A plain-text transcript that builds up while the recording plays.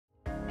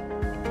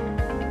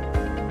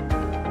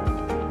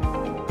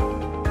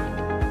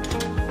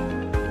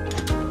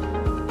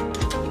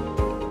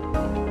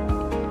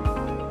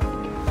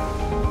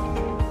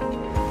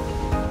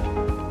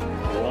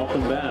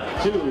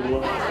to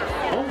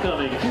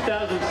Homecoming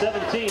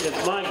 2017.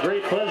 It's my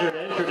great pleasure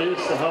to introduce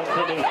the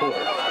Homecoming Court.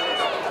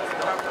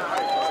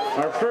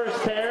 Our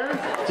first pair,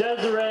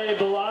 Desiree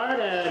Bullard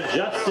and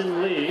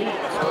Justin Lee.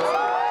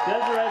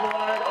 Desiree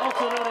Bullard,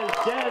 also known as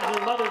Des,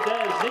 or Mother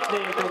Des,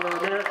 nickname from her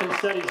American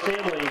Studies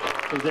family,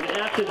 is an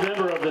active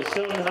member of the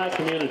Stoughton High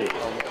community.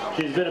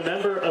 She's been a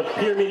member of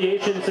peer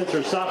mediation since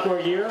her sophomore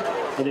year,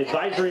 an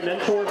advisory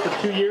mentor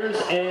for 2 years,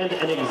 and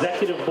an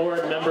executive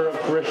board member of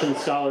Tuition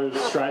Scholars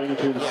striving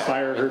to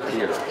inspire her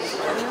peers.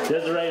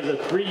 Desiree is a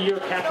 3-year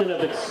captain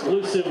of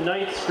exclusive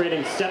nights,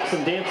 creating steps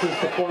and dances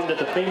performed at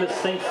the famous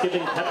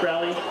Thanksgiving pep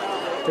rally.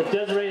 If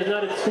Desiree is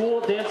not at school,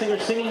 dancing or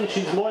singing,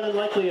 she's more than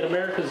likely at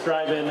America's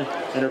Drive-In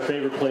and her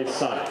favorite place,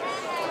 Sonic.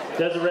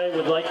 Desiree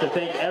would like to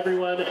thank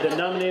everyone that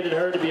nominated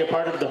her to be a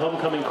part of the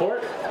Homecoming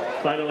Court.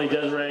 Finally,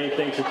 Desiree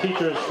thanks her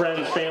teachers,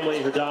 friends,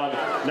 family, her dog,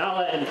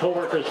 Nala, and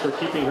co-workers for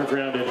keeping her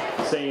grounded,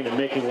 sane, and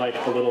making life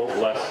a little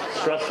less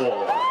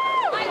stressful.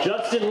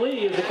 Justin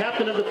Lee is the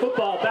captain of the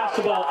football,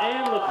 basketball,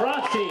 and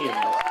lacrosse teams.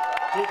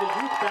 He's a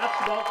youth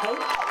basketball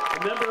coach,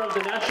 a member of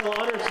the National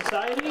Honor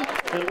Society,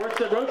 and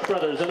works at Roach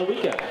Brothers on the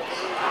weekends.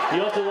 He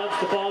also loves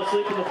to fall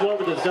asleep on the floor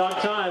with his dog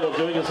Ty while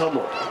doing his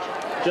homework.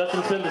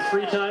 Justin spends his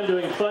free time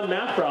doing fun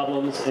math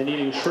problems and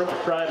eating shrimp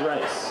fried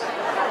rice.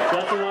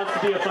 Justin wants to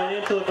be a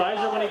financial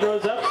advisor when he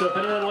grows up, so if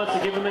anyone wants to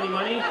give him any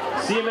money,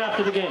 see him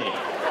after the game.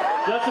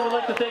 Justin would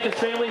like to thank his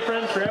family and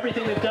friends for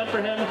everything they've done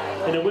for him,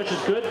 and to wish his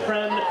good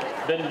friend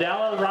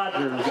Vendala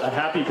Rogers a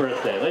happy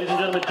birthday. Ladies and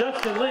gentlemen,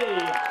 Justin Lee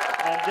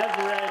and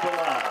Desiree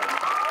Bullard.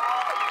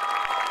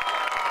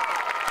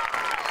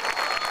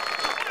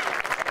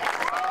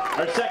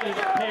 Our second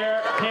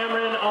pair,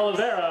 Kamryn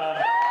Oliveira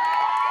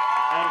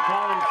and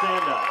Colin,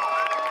 Sanda.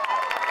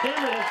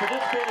 Kamryn has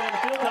participated in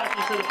field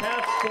hockey for the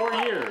past 4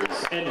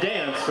 years and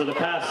dance for the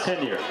past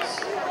 10 years.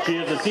 She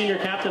is a senior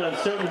captain on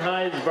Stoughton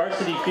High's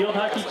varsity field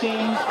hockey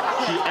team.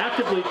 She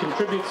actively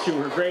contributes to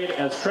her grade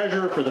as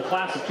treasurer for the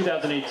class of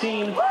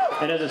 2018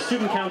 and as a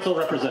student council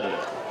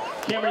representative.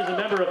 Kamryn is a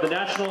member of the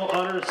National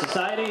Honor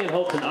Society and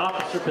holds an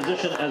officer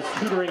position as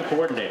tutoring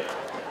coordinator.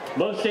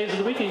 Most days of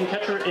the week, you can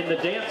catch her in the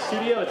dance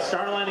studio at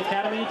Starline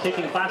Academy,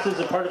 taking classes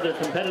as part of their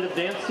competitive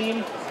dance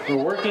team, or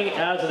working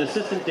as an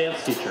assistant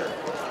dance teacher.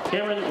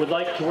 Kamryn would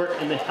like to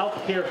work in the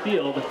healthcare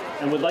field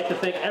and would like to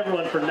thank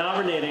everyone for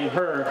nominating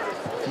her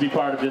to be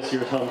part of this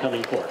year's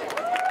Homecoming Court.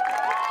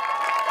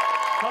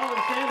 Colin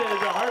Sanda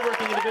is a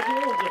hardworking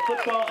individual. He's a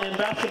football and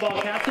basketball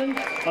captain.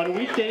 On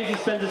weekdays, he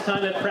spends his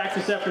time at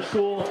practice after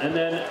school and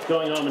then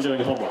going home and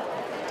doing homework.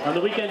 On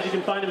the weekends, you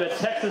can find him at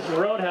Texas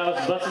Roadhouse,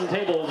 bussing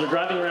tables, or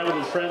driving around with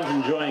his friends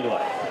enjoying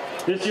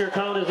life. This year,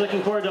 Colin is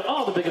looking forward to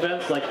all the big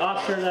events like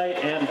Oscar Night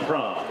and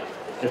prom.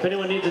 If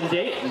anyone needs a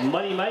date,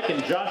 Money Mike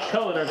and Josh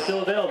Cohen are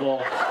still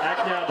available.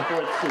 Act now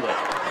before it's too late.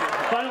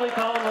 Finally,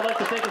 Colin would like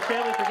to thank his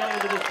family for getting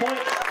him to this point,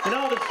 and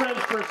all of his friends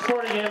for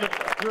supporting him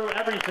through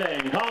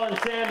everything. Colin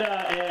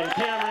Sanda and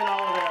Kamryn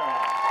Oliveira.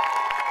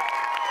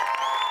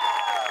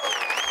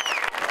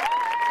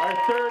 Our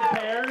third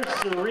pair,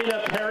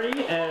 Sahrina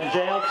Perry and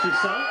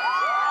Toussaint.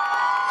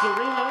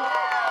 Sahrina,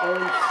 or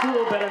in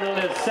school better known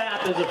as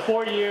SAP, is a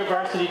 4-year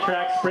varsity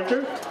track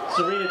sprinter.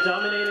 Sahrina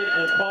dominated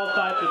and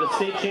qualified for the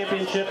state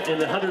championship in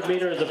the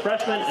 100-meter as a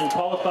freshman and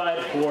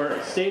qualified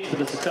for states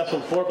with a successful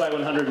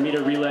 4x100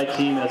 meter relay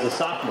team as a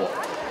sophomore.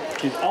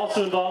 She's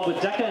also involved with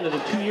DECA and is a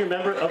 2-year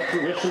member of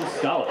Tuition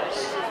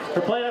Scholars.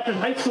 Her plan after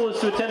high school is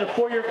to attend a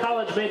 4-year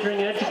college majoring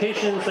in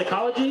education and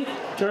psychology,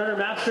 to earn her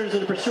master's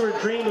and to pursue her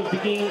dream of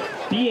being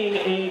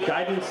a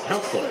guidance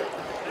counselor.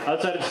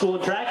 Outside of school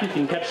and track, you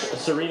can catch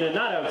Sahrina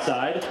not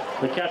outside,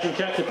 but cashing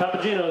checks at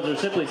Papagino's or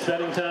simply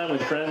spending time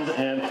with friends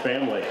and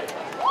family.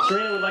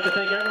 Sahrina would like to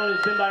thank everyone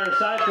who's been by her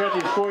side throughout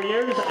these 4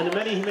 years and the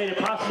many who made it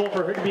possible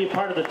for her to be a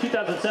part of the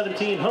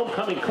 2017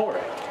 Homecoming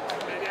Court.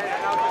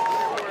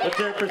 Let's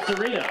hear it for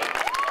Sahrina.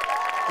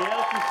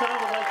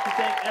 Toussaint would like to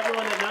thank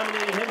everyone that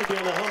nominated him to be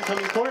on the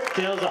Homecoming Court.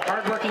 Jael is a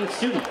hardworking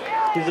student.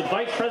 He's the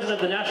vice president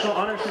of the National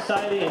Honor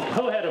Society and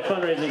co-head of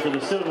fundraising for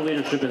the Stoughton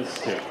Leadership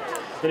Institute.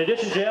 In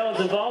addition, Jael is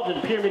involved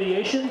in peer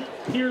mediation,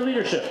 peer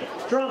leadership,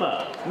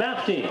 drama,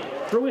 math team,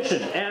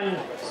 fruition, and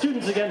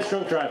Students Against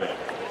Drunk Driving.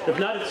 If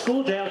not at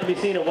school, Jael can be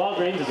seen at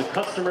Walgreens as a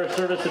customer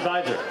service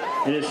advisor.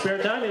 In his spare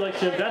time, he likes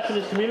to invest in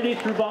his community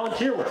through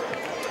volunteer work.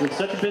 With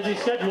such a busy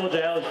schedule,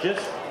 Jael is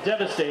just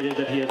devastated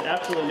that he has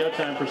absolutely no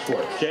time for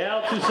sports.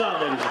 Jael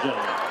Toussaint, ladies and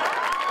gentlemen.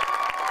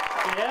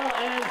 Jael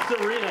and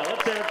Sahrina,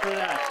 let's hear it for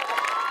that.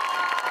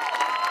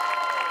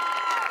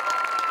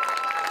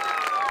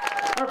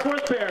 Our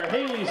fourth pair,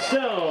 Haley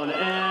Stone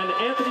and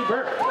Anthony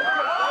Burke.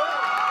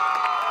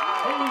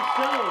 Haley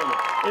Stone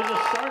is a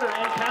starter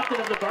and captain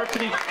of the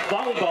varsity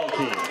volleyball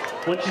team.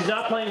 When she's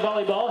not playing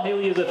volleyball,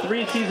 Haley is a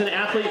 3-season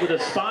athlete with a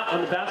spot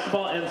on the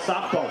basketball and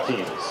softball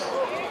teams.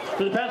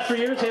 For the past 3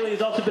 years, Haley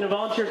has also been a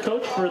volunteer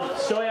coach for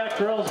Stoyak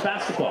girls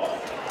basketball.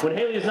 When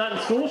Haley is not in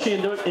school, she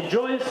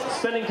enjoys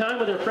spending time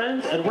with her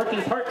friends and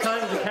working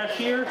part-time as a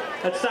cashier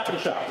at Stop &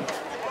 Shop.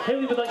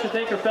 Haley would like to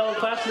thank her fellow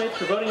classmates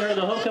for voting her in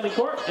the Homecoming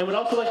Court and would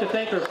also like to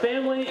thank her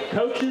family,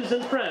 coaches,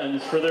 and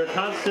friends for their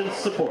constant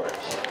support.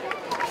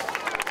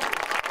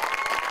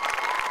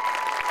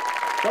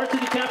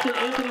 Varsity captain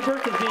Anthony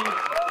Burke has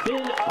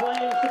been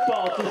playing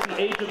football since the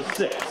age of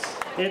 6.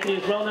 Anthony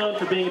is well known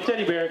for being a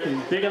teddy bear because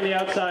he's big on the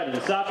outside and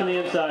soft on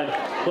the inside,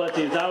 plus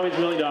he is always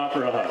willing to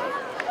offer a hug.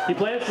 He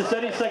plans to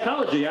study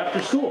psychology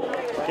after school.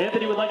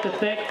 Anthony would like to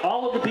thank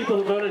all of the people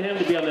who voted him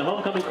to be on the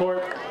homecoming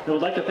court and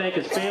would like to thank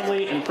his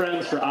family and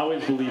friends for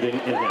always believing in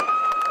him.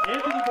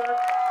 Anthony Burke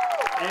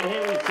and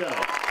Haley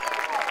Stone.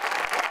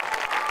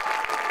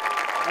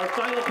 Our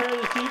final pair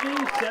this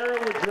evening, Sarah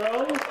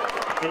Widrow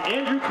and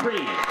Andrew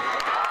Crean.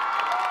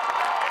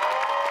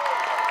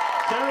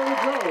 Sarah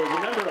Widrow is a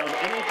member of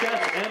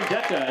NHS and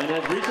DECA and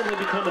has recently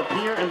become a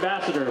peer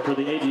ambassador for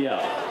the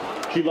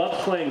ADL. She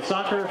loves playing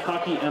soccer,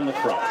 hockey, and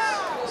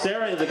lacrosse.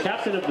 Sarah is a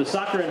captain of the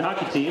soccer and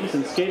hockey teams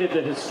and skated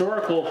the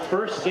historical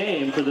first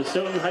game for the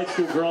Stoughton High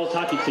School girls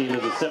hockey team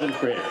as a 7th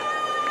grader.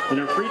 In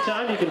her free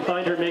time, you can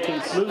find her making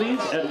smoothies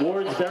at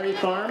Ward's Berry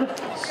Farm,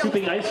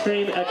 scooping ice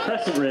cream at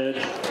Crescent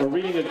Ridge, or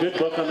reading a good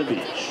book on the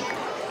beach.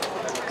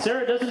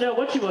 Sarah doesn't know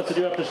what she wants to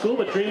do after school,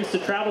 but dreams to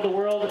travel the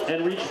world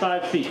and reach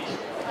 5 feet.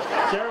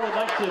 Sarah would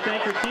like to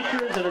thank her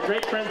teachers and her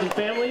great friends and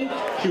family.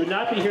 She would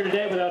not be here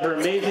today without her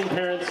amazing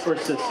parents or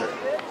sister.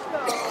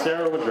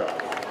 Sarah Widrow.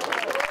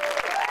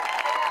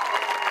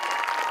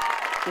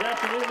 Good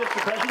afternoon,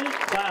 Mr. President.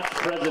 Class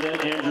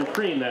President Andrew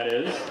Crean, that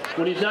is.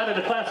 When he's not at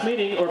a class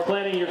meeting or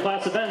planning your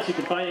class events, you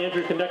can find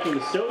Andrew conducting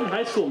the Stoughton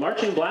High School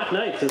Marching Black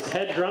Nights as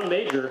head drum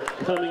major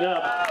coming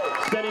up,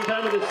 spending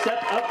time with his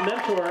step-up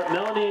mentor,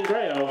 Melanie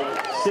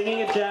Ingrao,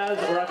 singing at jazz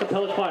or a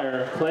cappella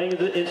choir, playing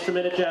the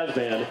instrument at jazz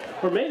band,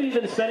 or maybe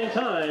even spending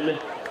time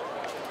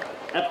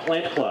at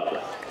Plant Club.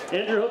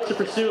 Andrew hopes to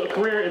pursue a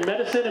career in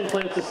medicine and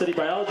plans to study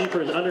biology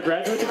for his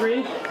undergraduate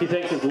degree. He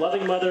thanks his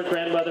loving mother,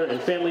 grandmother, and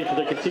family for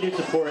their continued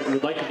support and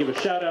would like to give a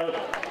shout out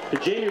to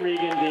Jamie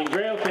Regan, the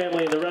Ingrao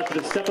family, and the rest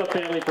of his step-up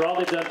family for all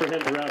they've done for him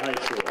throughout high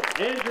school.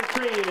 Andrew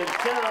Crean and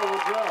Sarah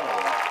Widrow.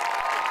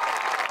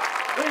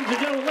 Ladies and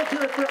gentlemen, let's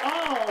hear it for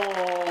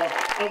all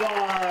of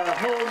our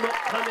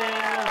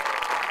homecoming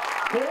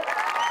court.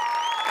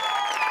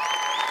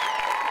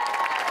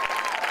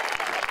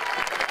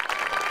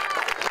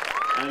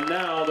 And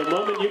now, the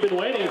moment you've been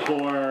waiting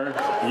for,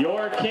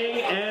 your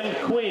king and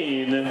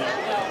queen,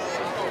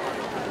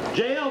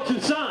 JL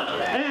Toussaint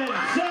and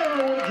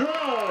Sarah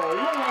Widrow,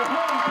 your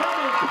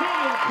homecoming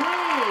king and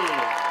queen.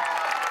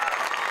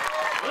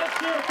 Let's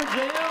hear it for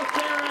JL,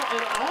 Sarah,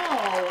 and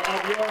all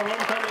of your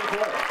homecoming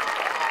court.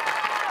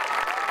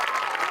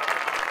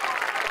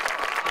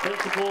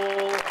 Principal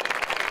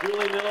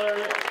Julie Miller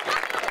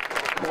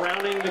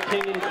crowning the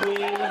king and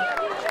queen.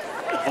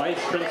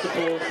 Vice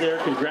principals there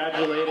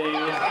congratulating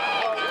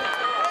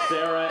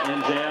Sarah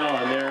and JL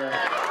on their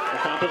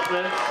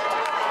accomplishments.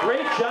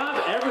 Great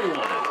job,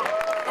 everyone.